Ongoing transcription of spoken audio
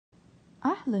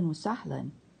Ahlan wa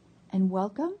sahlan, and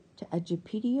welcome to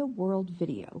Edupedia World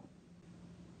Video.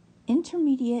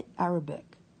 Intermediate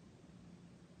Arabic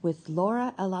with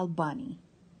Laura El-Albani.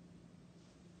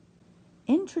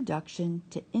 Introduction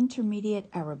to Intermediate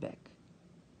Arabic.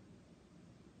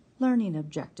 Learning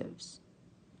objectives.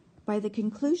 By the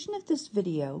conclusion of this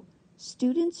video,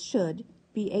 students should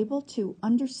be able to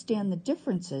understand the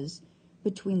differences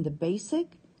between the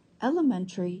basic,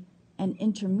 elementary, and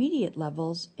intermediate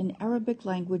levels in Arabic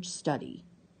language study.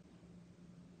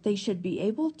 They should be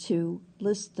able to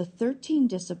list the 13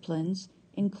 disciplines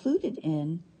included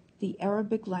in the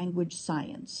Arabic language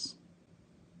science.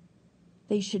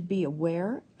 They should be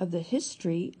aware of the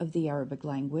history of the Arabic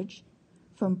language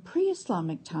from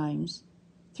pre-Islamic times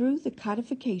through the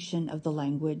codification of the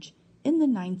language in the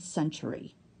 9th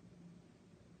century.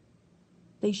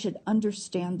 They should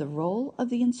understand the role of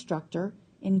the instructor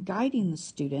in guiding the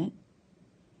student.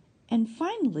 And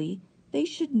finally, they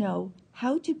should know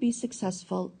how to be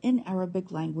successful in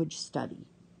Arabic language study.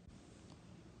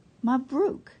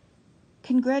 Mabruk!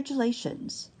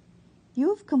 Congratulations! You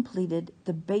have completed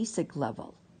the basic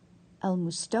level,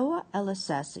 Al-Mustawa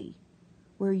Al-Asasi,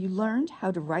 where you learned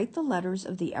how to write the letters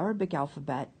of the Arabic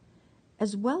alphabet,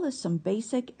 as well as some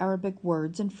basic Arabic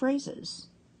words and phrases.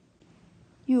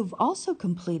 You have also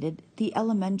completed the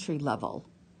elementary level,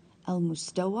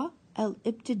 Al-Mustawa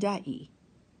Al-Ibtida'i,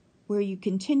 where you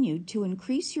continued to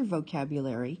increase your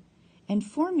vocabulary and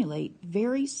formulate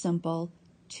very simple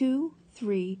 2,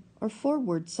 3, or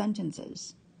 4-word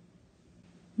sentences.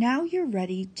 Now you're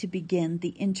ready to begin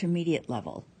the intermediate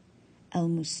level,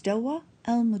 Al-Mustawa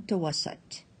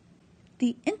Al-Mutawassat.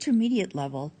 The intermediate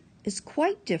level is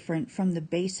quite different from the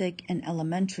basic and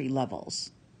elementary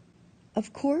levels.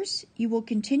 Of course, you will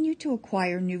continue to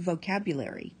acquire new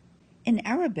vocabulary. In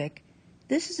Arabic,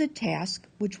 this is a task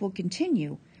which will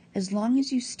continue as long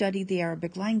as you study the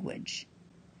Arabic language.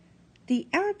 The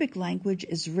Arabic language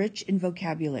is rich in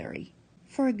vocabulary.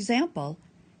 For example,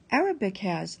 Arabic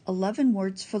has 11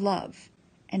 words for love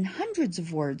and hundreds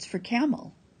of words for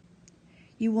camel.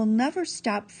 You will never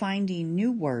stop finding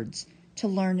new words to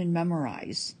learn and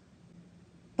memorize.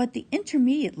 But the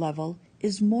intermediate level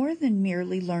is more than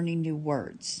merely learning new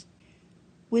words.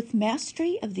 With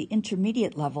mastery of the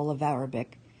intermediate level of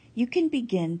Arabic, you can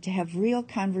begin to have real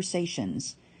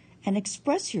conversations and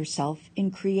express yourself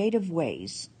in creative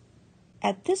ways.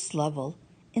 At this level,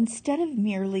 instead of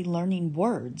merely learning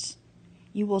words,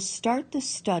 you will start the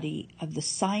study of the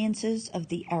sciences of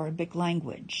the Arabic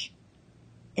language,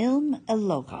 Ilm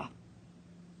al-Lugha.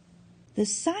 The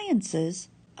sciences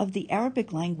of the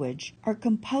Arabic language are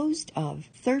composed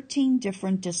of 13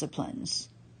 different disciplines.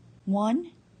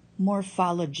 1.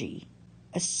 Morphology,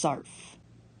 as-sarf.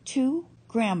 2.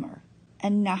 Grammar,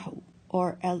 an-nahu,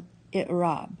 or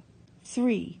al-i'rab.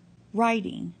 3.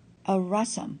 Writing,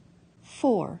 al-rasam.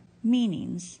 4.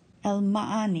 Meanings,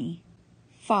 al-ma'ani.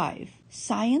 5.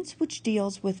 Science which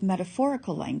deals with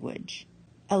metaphorical language,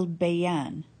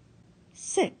 al-bayan.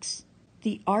 6.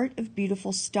 The art of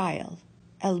beautiful style,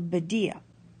 al-badi'a.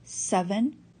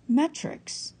 7.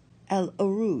 Metrics,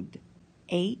 al-urud.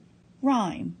 8.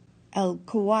 Rhyme,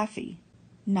 al-qawafi.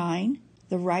 9.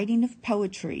 The writing of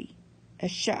poetry,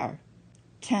 ash-sha'r.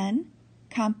 10.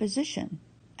 Composition,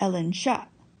 al-insha'.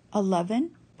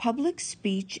 11. Public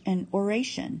speech and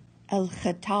oration,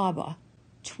 al-khataba.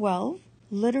 12.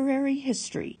 Literary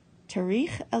history,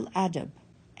 tarikh al-adab.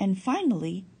 And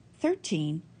finally,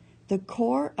 13. The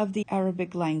core of the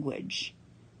Arabic language,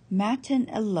 matan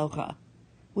al-lugha,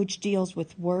 which deals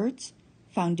with words,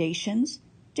 foundations,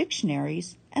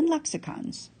 dictionaries, and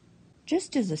lexicons.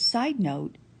 Just as a side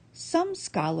note, some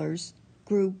scholars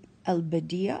group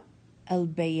al-badi'a,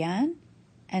 al-bayan,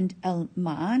 and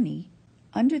al-ma'ani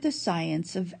under the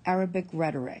science of Arabic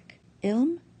rhetoric,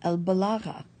 ilm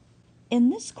al-balagha. In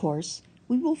this course,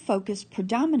 we will focus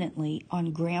predominantly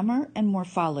on grammar and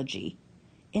morphology,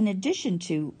 in addition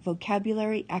to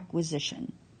vocabulary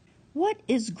acquisition. What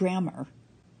is grammar?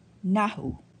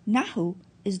 Nahu. Nahu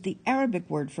is the Arabic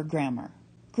word for grammar.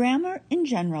 Grammar, in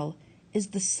general, is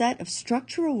the set of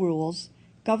structural rules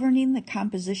governing the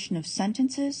composition of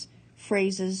sentences,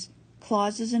 phrases,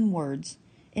 clauses, and words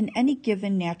in any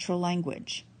given natural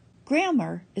language.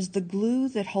 Grammar is the glue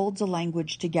that holds a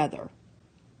language together.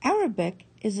 Arabic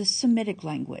is a Semitic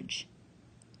language,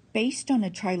 based on a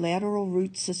trilateral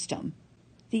root system.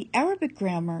 The Arabic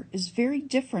grammar is very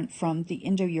different from the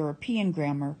Indo-European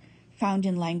grammar found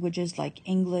in languages like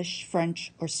English,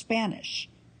 French, or Spanish,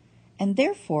 and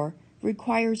therefore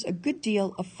requires a good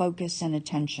deal of focus and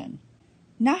attention.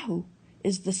 Nahu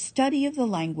is the study of the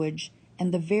language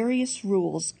and the various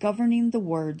rules governing the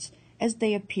words as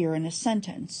they appear in a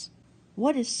sentence.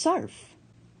 What is sarf?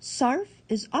 Sarf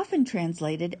is often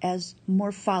translated as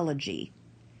morphology.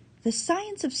 The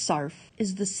science of sarf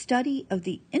is the study of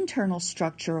the internal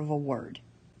structure of a word.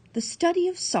 The study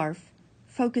of sarf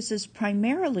focuses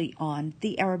primarily on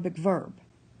the Arabic verb,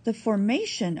 the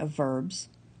formation of verbs,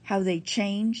 how they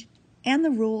change, and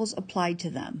the rules applied to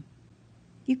them.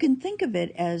 You can think of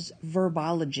it as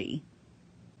verbology.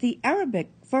 The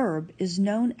Arabic verb is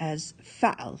known as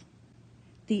fa'al.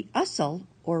 The asl,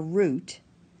 or root,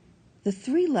 the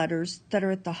three letters that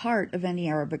are at the heart of any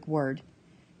Arabic word,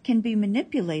 can be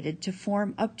manipulated to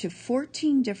form up to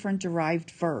 14 different derived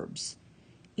verbs,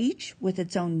 each with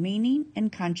its own meaning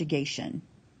and conjugation.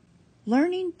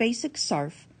 Learning basic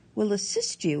sarf will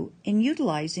assist you in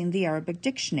utilizing the Arabic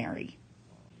dictionary.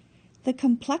 The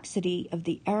complexity of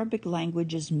the Arabic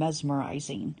language is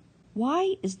mesmerizing.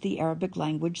 Why is the Arabic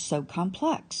language so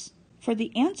complex? For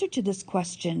the answer to this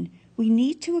question, we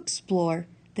need to explore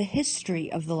the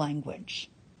history of the language.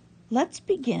 Let's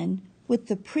begin with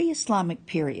the Pre-Islamic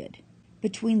Period,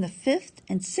 between the 5th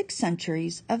and 6th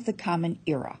centuries of the Common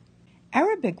Era.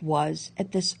 Arabic was,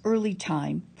 at this early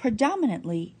time,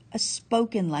 predominantly a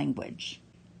spoken language.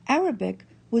 Arabic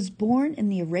was born in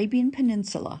the Arabian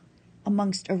Peninsula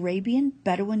amongst Arabian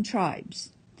Bedouin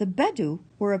tribes. The Bedou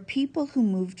were a people who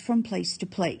moved from place to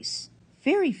place.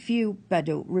 Very few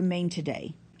Bedou remain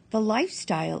today. The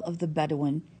lifestyle of the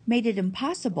Bedouin made it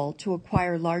impossible to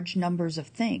acquire large numbers of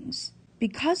things.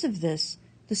 Because of this,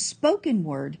 the spoken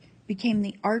word became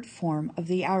the art form of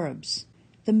the Arabs.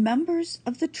 The members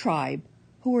of the tribe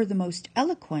who were the most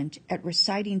eloquent at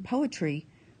reciting poetry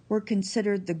were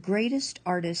considered the greatest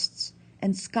artists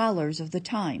and scholars of the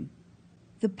time.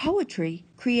 The poetry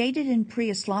created in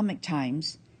pre-Islamic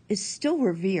times is still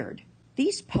revered.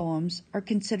 These poems are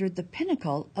considered the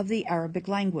pinnacle of the Arabic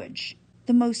language.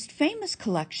 The most famous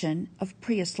collection of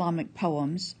pre-Islamic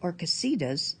poems, or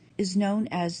qasidas, is known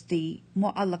as the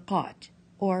mu'allaqat,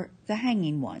 or the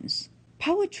hanging ones.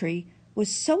 Poetry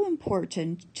was so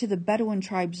important to the Bedouin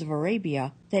tribes of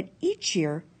Arabia that each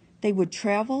year they would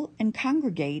travel and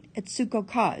congregate at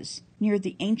Sukkot, near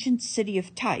the ancient city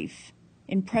of Taif,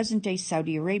 in present-day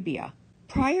Saudi Arabia.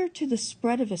 Prior to the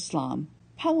spread of Islam,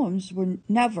 poems were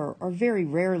never, or very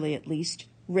rarely at least,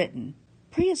 written.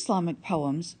 Pre-Islamic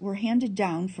poems were handed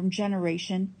down from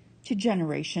generation to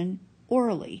generation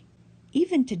orally.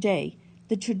 Even today,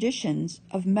 the traditions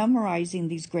of memorizing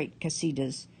these great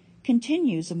qasidas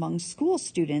continues among school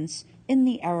students in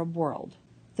the Arab world.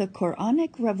 The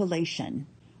Qu'ranic Revelation.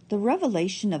 The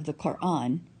revelation of the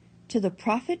Quran to the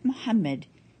Prophet Muhammad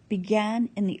began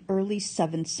in the early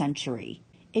 7th century.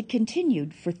 It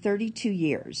continued for 32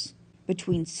 years,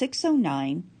 between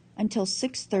 609 until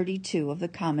 632 of the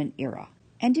Common Era,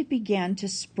 and it began to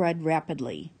spread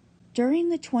rapidly. During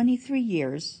the 23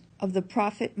 years of the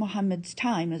Prophet Muhammad's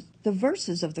time, the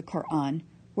verses of the Quran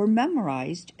were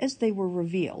memorized as they were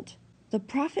revealed. The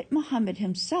Prophet Muhammad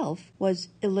himself was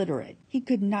illiterate. He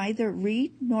could neither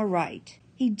read nor write.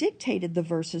 He dictated the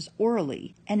verses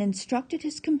orally and instructed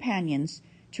his companions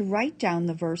to write down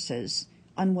the verses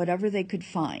on whatever they could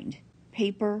find: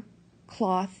 paper,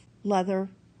 cloth, leather,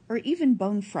 or even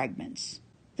bone fragments.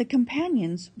 The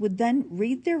companions would then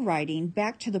read their writing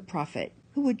back to the Prophet,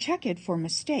 who would check it for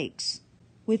mistakes.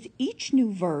 With each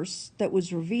new verse that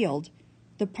was revealed,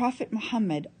 the Prophet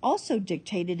Muhammad also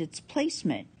dictated its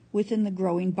placement within the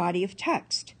growing body of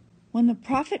text. When the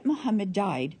Prophet Muhammad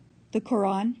died, the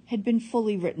Quran had been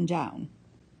fully written down.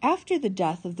 After the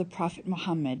death of the Prophet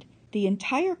Muhammad, the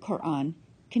entire Quran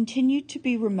continued to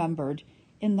be remembered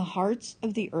in the hearts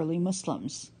of the early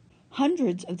Muslims.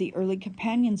 Hundreds of the early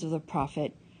companions of the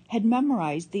Prophet had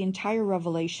memorized the entire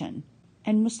revelation,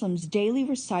 and Muslims daily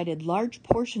recited large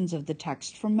portions of the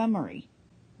text from memory.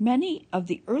 Many of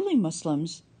the early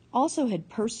Muslims also had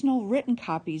personal written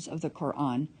copies of the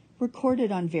Quran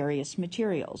recorded on various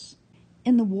materials.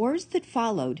 In the wars that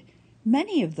followed,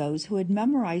 many of those who had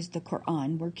memorized the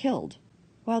Quran were killed.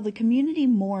 While the community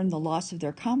mourned the loss of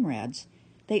their comrades,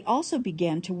 they also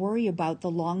began to worry about the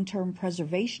long-term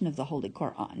preservation of the Holy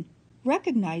Quran.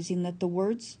 Recognizing that the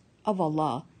words of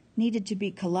Allah needed to be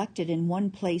collected in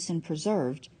one place and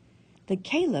preserved, the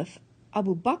Caliph,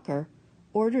 Abu Bakr,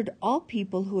 ordered all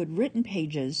people who had written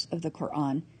pages of the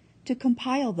Quran to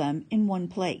compile them in one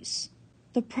place.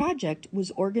 The project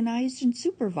was organized and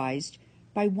supervised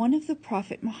by one of the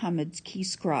Prophet Muhammad's key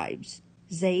scribes,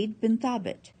 Zayd bin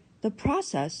Thabit. The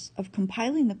process of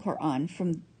compiling the Quran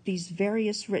from these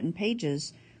various written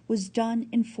pages was done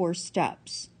in 4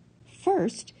 steps.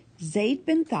 First, Zayd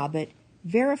bin Thabit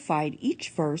verified each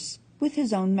verse with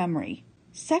his own memory.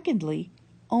 Secondly,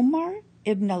 Omar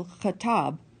ibn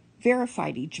al-Khattab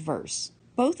verified each verse.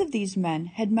 Both of these men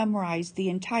had memorized the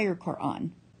entire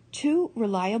Quran. Two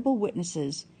reliable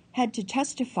witnesses had to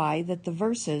testify that the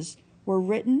verses were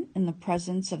written in the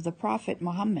presence of the Prophet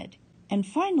Muhammad. And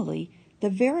finally, the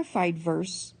verified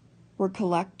verse were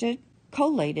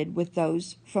collated with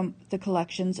those from the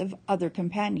collections of other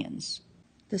companions.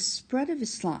 The spread of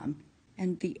Islam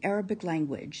and the Arabic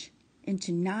language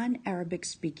into non-Arabic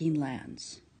speaking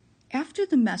lands. After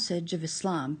the message of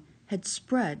Islam had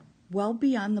spread well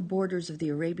beyond the borders of the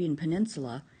Arabian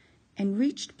Peninsula and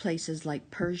reached places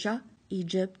like Persia,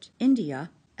 Egypt, India,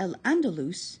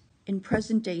 Al-Andalus in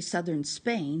present-day southern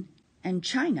Spain, and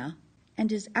China,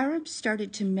 and as Arabs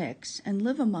started to mix and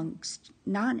live amongst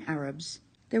non-Arabs,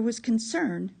 there was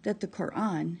concern that the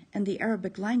Quran and the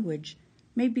Arabic language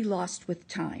may be lost with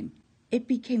time. It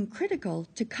became critical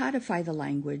to codify the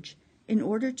language in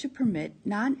order to permit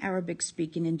non-Arabic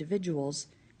speaking individuals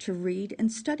to read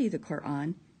and study the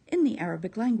Quran in the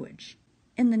Arabic language.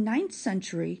 In the 9th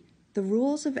century, the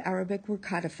rules of Arabic were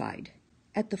codified.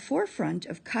 At the forefront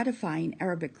of codifying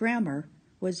Arabic grammar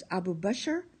was Abu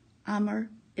Bakr Amr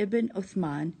ibn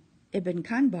Uthman ibn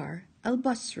Kanbar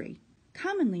al-Basri,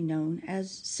 commonly known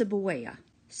as Sibawayh.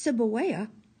 Sibawayh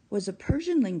was a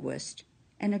Persian linguist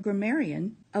and a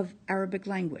grammarian of Arabic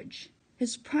language.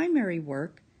 His primary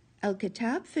work,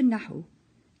 Al-Kitab fi Nahu,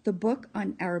 the book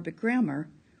on Arabic grammar,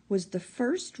 was the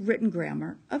first written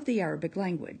grammar of the Arabic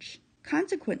language.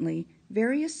 Consequently,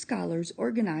 various scholars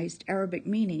organized Arabic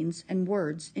meanings and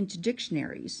words into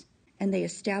dictionaries, and they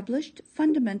established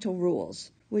fundamental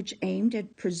rules which aimed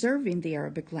at preserving the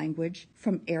Arabic language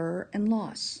from error and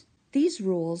loss. These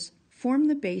rules form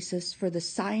the basis for the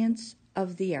science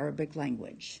of the Arabic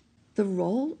language. The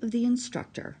role of the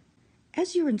instructor.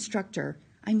 As your instructor,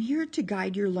 I'm here to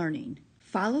guide your learning.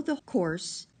 Follow the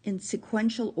course in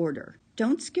sequential order.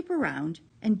 Don't skip around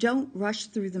and don't rush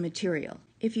through the material.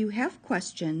 If you have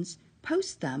questions,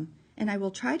 post them and I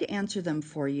will try to answer them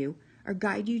for you or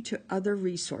guide you to other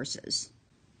resources.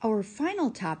 Our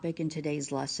final topic in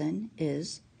today's lesson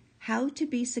is how to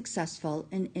be successful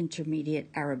in intermediate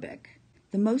Arabic.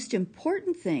 The most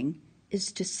important thing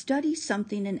is to study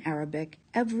something in Arabic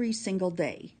every single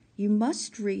day. You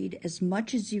must read as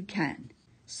much as you can.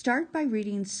 Start by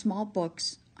reading small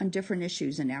books on different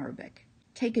issues in Arabic.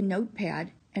 Take a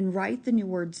notepad and write the new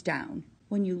words down.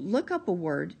 When you look up a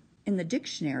word in the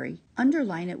dictionary,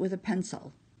 underline it with a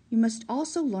pencil. You must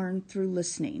also learn through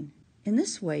listening. In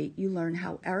this way, you learn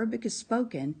how Arabic is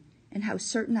spoken and how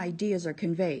certain ideas are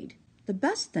conveyed. The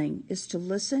best thing is to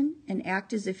listen and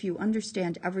act as if you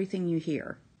understand everything you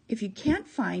hear. If you can't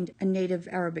find a native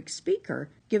Arabic speaker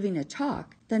giving a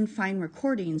talk, then find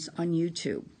recordings on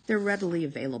YouTube. They're readily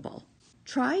available.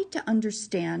 Try to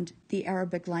understand the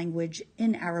Arabic language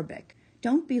in Arabic.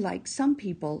 Don't be like some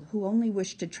people who only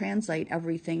wish to translate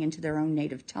everything into their own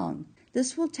native tongue.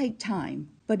 This will take time,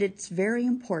 but it's very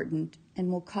important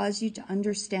and will cause you to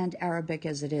understand Arabic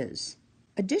as it is.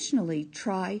 Additionally,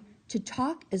 try to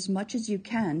talk as much as you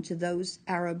can to those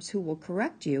Arabs who will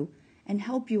correct you and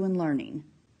help you in learning.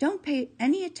 Don't pay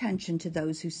any attention to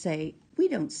those who say, "We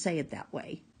don't say it that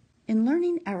way." In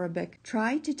learning Arabic,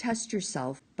 try to test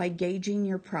yourself by gauging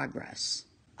your progress.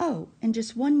 Oh, and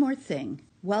just one more thing.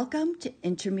 Welcome to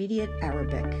Intermediate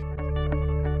Arabic.